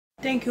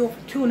Thank you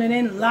for tuning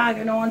in,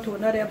 logging on to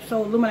another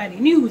episode of Illuminati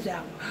News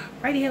Hour.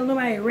 Right here,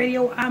 Illuminati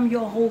Radio. I'm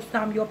your host,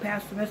 I'm your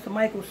pastor, Mr.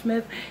 Michael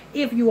Smith.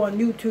 If you are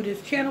new to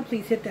this channel,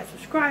 please hit that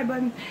subscribe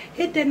button.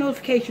 Hit that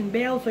notification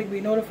bell so you can be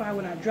notified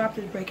when I drop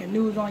this breaking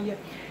news on you.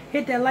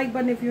 Hit that like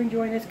button if you're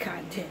enjoying this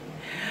content.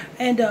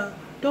 And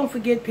don't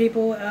forget,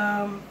 people,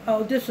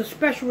 this is a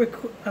special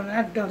request.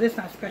 No, this is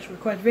not a special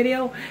request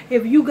video.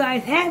 If you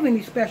guys have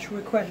any special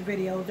request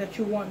videos that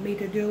you want me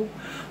to do,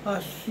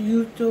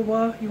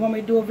 YouTuber you want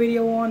me to do a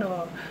video on,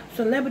 or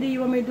celebrity you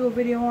want me to do a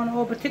video on,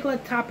 or a particular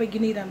topic you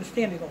need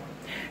understanding on,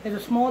 there's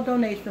a small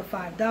donation of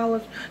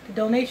 $5. The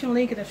donation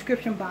link in the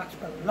description box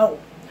below.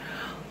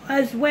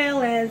 As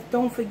well as,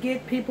 don't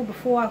forget, people,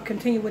 before I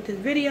continue with this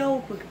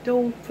video,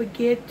 don't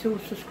forget to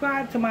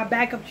subscribe to my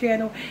backup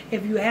channel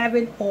if you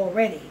haven't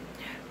already.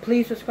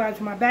 Please subscribe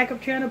to my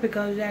backup channel,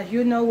 because as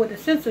you know, with the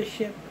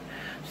censorship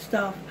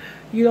stuff,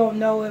 you don't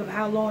know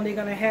how long they're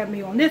going to have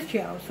me on this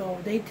channel. So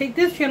if they take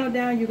this channel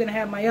down, you're going to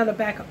have my other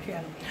backup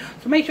channel.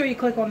 So make sure you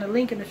click on the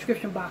link in the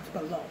description box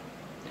below.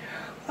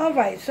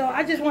 Alright, so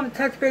I just want to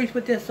touch base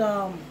with this,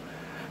 The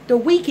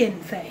Weeknd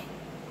thing.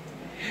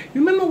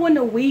 You remember when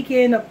The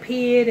Weeknd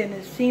appeared and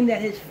it seemed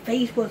that his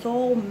face was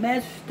all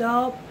messed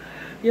up?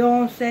 You know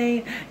what I'm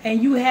saying?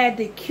 And you had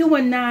the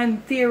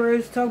QAnon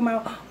theorists talking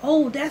about,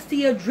 oh, that's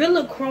the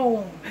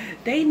adrenochrome.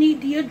 They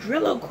need the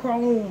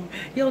adrenochrome.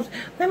 You know,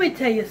 let me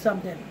tell you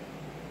something.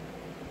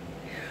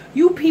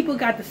 You people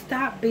got to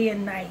stop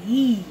being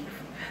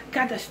naive.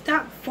 Got to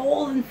stop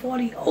falling for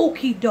the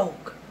okie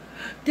doke.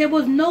 There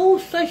was no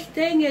such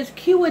thing as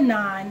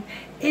QAnon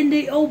in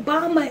the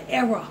Obama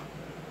era.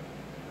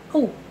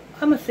 Oh,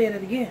 I'm going to say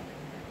that again,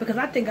 because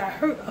I think I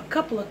hurt a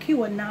couple of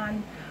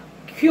QAnoners'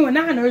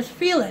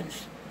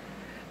 feelings.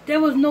 There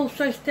was no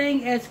such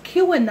thing as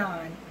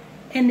QAnon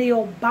in the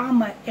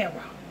Obama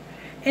era.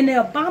 In the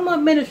Obama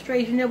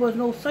administration, there was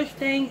no such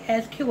thing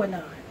as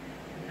QAnon.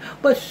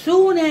 But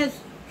soon as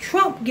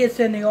Trump gets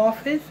in the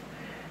office,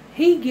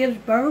 he gives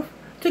birth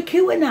to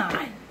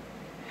QAnon.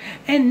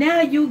 And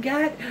now you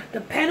got the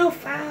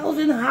pedophiles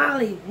in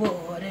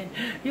Hollywood, and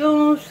you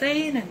know what I'm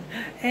saying,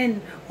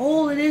 and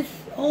all of this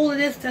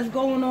that's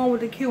going on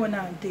with the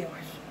QAnon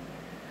theorists.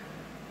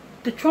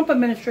 The Trump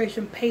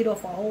administration paid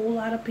off a whole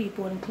lot of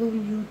people,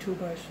 including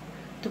YouTubers,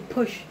 to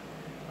push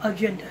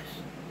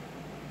agendas.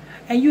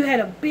 And you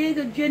had a big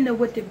agenda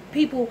with the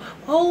people.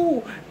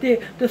 Oh,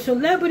 the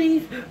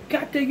celebrities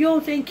got to, you know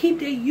what I'm saying, keep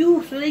their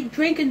youth, so they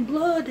drinking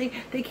blood.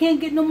 They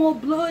can't get no more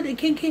blood. They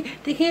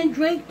can't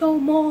drink no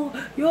more,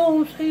 you know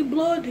what I'm saying,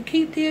 blood to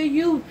keep their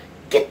youth.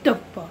 Get the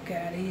fuck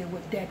out of here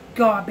with that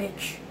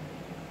garbage.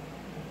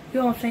 You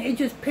know what I'm saying? It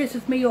just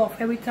pisses me off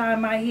every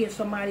time I hear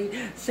somebody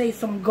say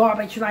some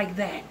garbage like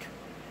that.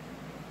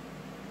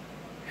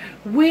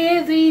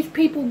 Where these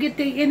people get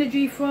their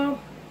energy from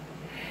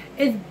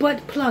is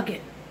butt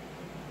plugging.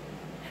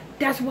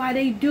 That's why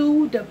they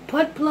do the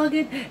butt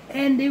plugging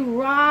and the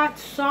rod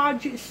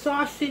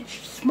sausage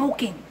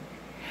smoking.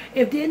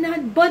 If they're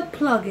not butt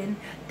plugging,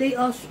 they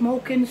are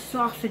smoking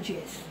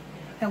sausages.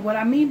 And what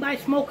I mean by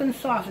smoking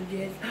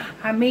sausages,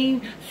 I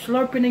mean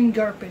slurping and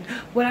gurping.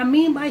 What I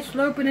mean by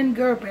slurping and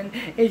gurping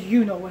is,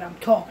 you know what I'm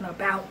talking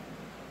about.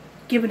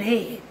 Giving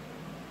head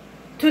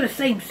to the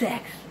same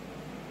sex.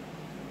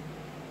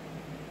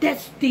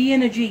 That's the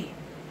energy.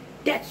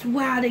 That's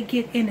why they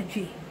get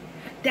energy.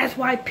 That's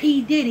why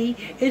P. Diddy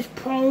is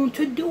prone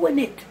to doing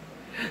it.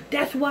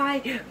 That's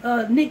why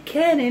Nick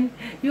Cannon,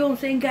 you know what I'm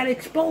saying, got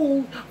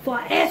exposed for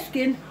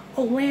asking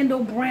Orlando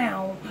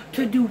Brown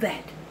to do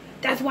that.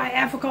 That's why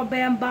Africa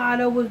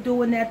Bambaataa was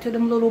doing that to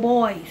them little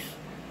boys.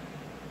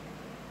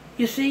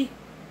 You see?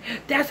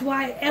 That's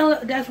why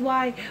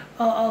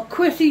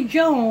Chrissy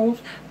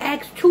Jones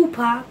asked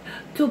Tupac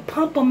to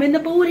pump him in the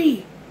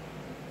booty.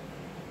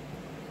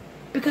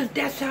 Because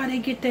that's how they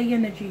get their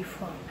energy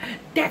from.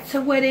 That's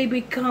where they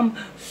become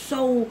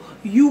so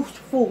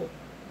useful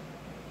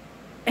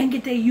and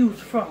get their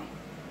use from.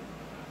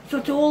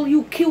 So to all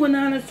you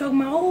QAnoners talking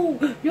about,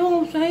 oh, you know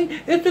what I'm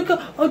saying, it's the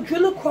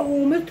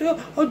adrenochrome, it's the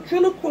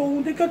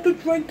adrenochrome, they got to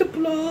drink the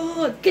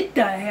blood. Get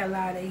the hell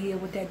out of here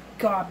with that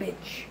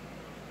garbage.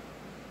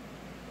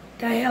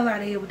 The hell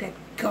out of here with that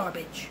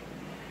garbage.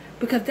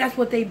 Because that's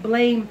what they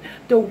blame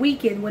The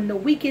Weeknd, when The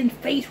Weeknd's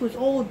face was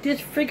all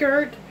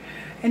disfigured.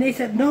 And they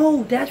said,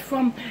 no, that's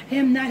from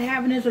him not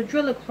having his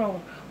adrenochrome.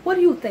 What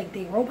do you think,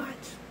 they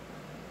robots?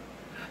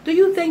 Do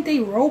you think they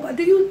robot?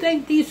 Do you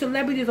think these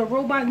celebrities are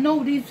robots?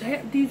 No, these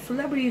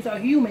celebrities are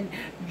human,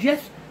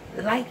 just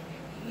like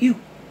you.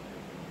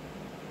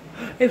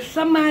 If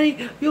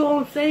somebody, you know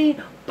what I'm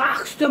saying,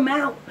 boxed them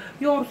out,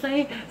 you know what I'm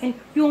saying, and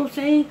you know what I'm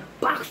saying,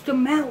 boxed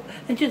them out,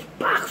 and just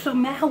box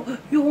them out,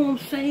 you know what I'm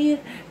saying,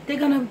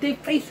 their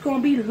face is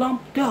gonna be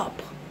lumped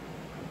up.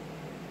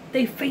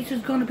 Their face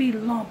is gonna be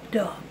lumped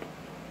up.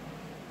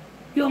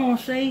 You know what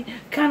I'm saying?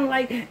 Kind of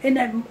like in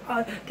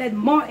that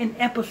Martin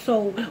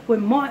episode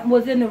when Martin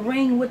was in the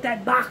ring with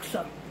that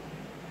boxer.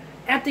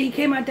 After he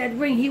came out that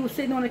ring, he was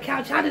sitting on the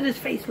couch. How did his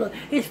face look?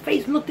 His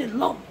face looked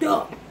lumped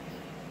up.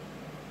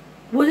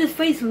 Was his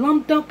face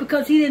lumped up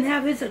because he didn't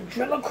have his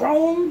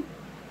adrenochrome?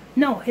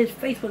 No, his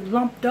face was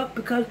lumped up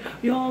because,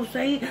 you know what I'm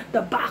saying,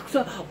 the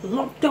boxer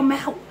lumped him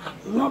out.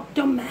 Lumped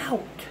him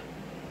out.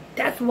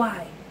 That's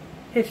why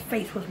his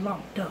face was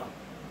lumped up.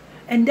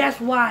 And that's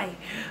why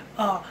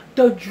the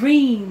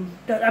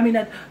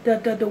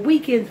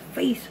Weeknd's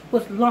face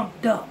was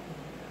lumped up.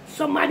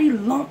 Somebody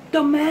lumped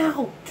him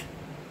out.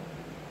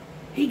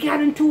 He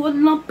got into a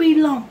lumpy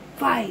lump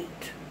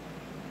fight.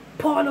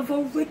 Part of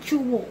a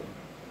ritual.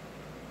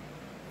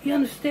 You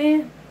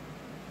understand?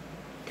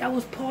 That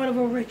was part of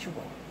a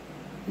ritual.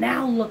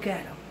 Now look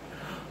at him.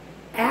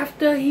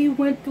 After he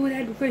went through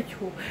that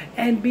ritual,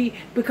 and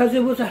because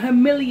it was a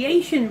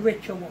humiliation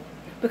ritual,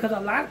 because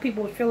a lot of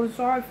people were feeling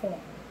sorry for him,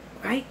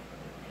 right?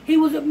 He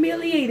was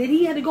humiliated.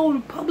 He had to go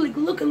in public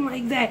looking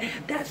like that.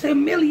 That's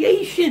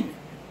humiliation.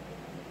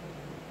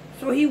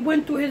 So he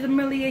went through his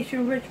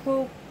humiliation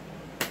ritual.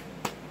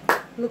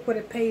 Look what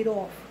it paid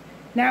off.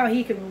 Now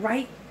he can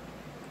write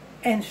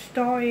and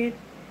star in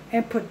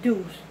and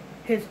produce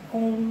his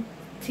own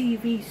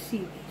TV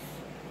series.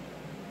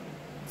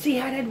 See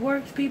how that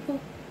works, people?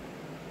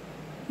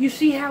 You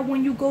see how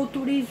when you go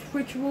through these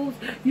rituals,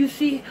 you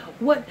see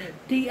what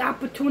the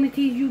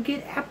opportunities you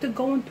get after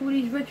going through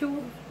these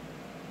rituals?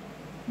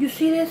 You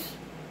see this?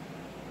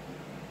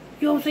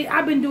 You know what I'm saying?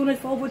 I've been doing this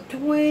for over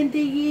 20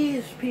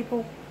 years,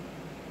 people.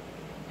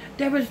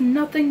 There is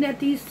nothing that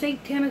these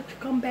satanic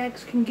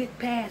scumbags can get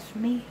past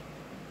me.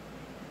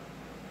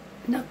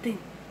 Nothing.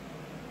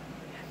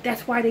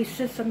 That's why they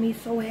censor me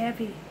so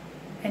heavy.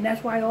 And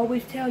that's why I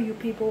always tell you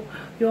people,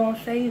 you know what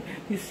I'm saying?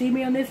 You see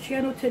me on this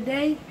channel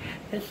today,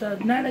 it's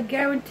not a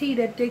guarantee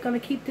that they're going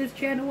to keep this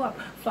channel up.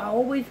 So I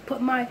always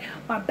put my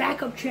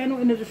backup channel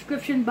in the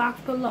description box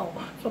below.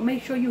 So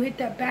make sure you hit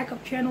that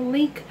backup channel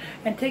link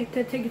and take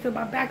you to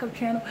my backup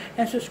channel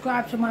and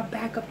subscribe to my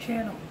backup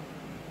channel.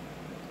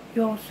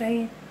 You know what I'm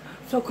saying?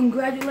 So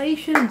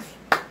congratulations,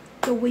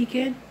 The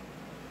Weeknd.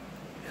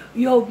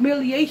 Your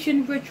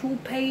humiliation ritual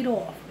paid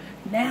off.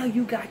 Now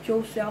you got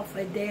yourself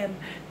a damn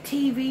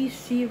TV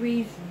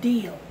series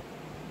deal.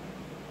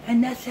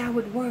 And that's how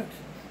it works.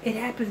 It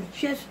happens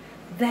just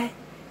that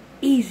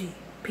easy,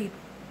 people.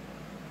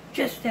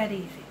 Just that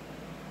easy.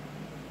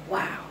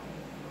 Wow.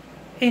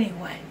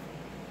 Anyway,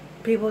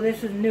 people,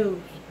 this is news.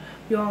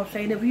 You know what I'm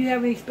saying? If you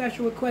have any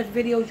special request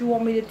videos you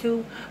want me to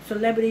do,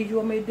 celebrities you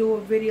want me to do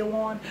a video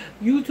on,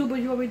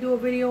 YouTubers you want me to do a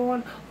video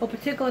on, or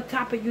particular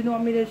topic you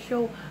want me to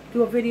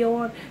do a video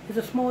on, is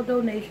a small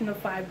donation of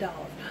 $5.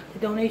 The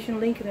donation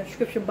link in the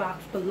description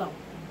box below.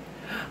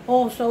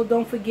 Also,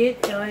 don't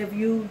forget, if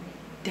you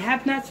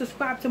have not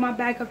subscribed to my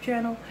backup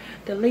channel,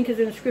 the link is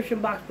in the description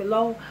box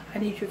below. I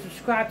need you to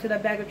subscribe to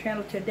that backup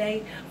channel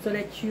today so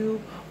that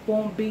you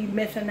won't be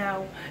missing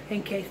out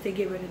in case they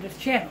get rid of this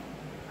channel.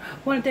 I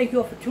want to thank you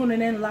all for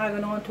tuning in,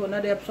 logging on to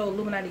another episode of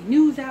Illuminati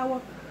News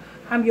Hour.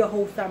 I'm your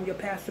host, I'm your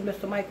pastor,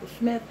 Mr. Michael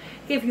Smith.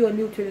 If you are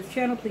new to this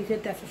channel, please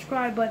hit that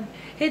subscribe button.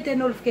 Hit that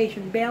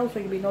notification bell so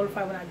you'll be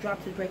notified when I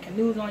drop this breaking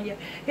news on you.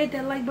 Hit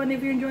that like button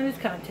if you're enjoying this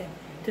content.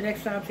 Till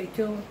next time, stay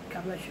tuned.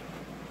 God bless you.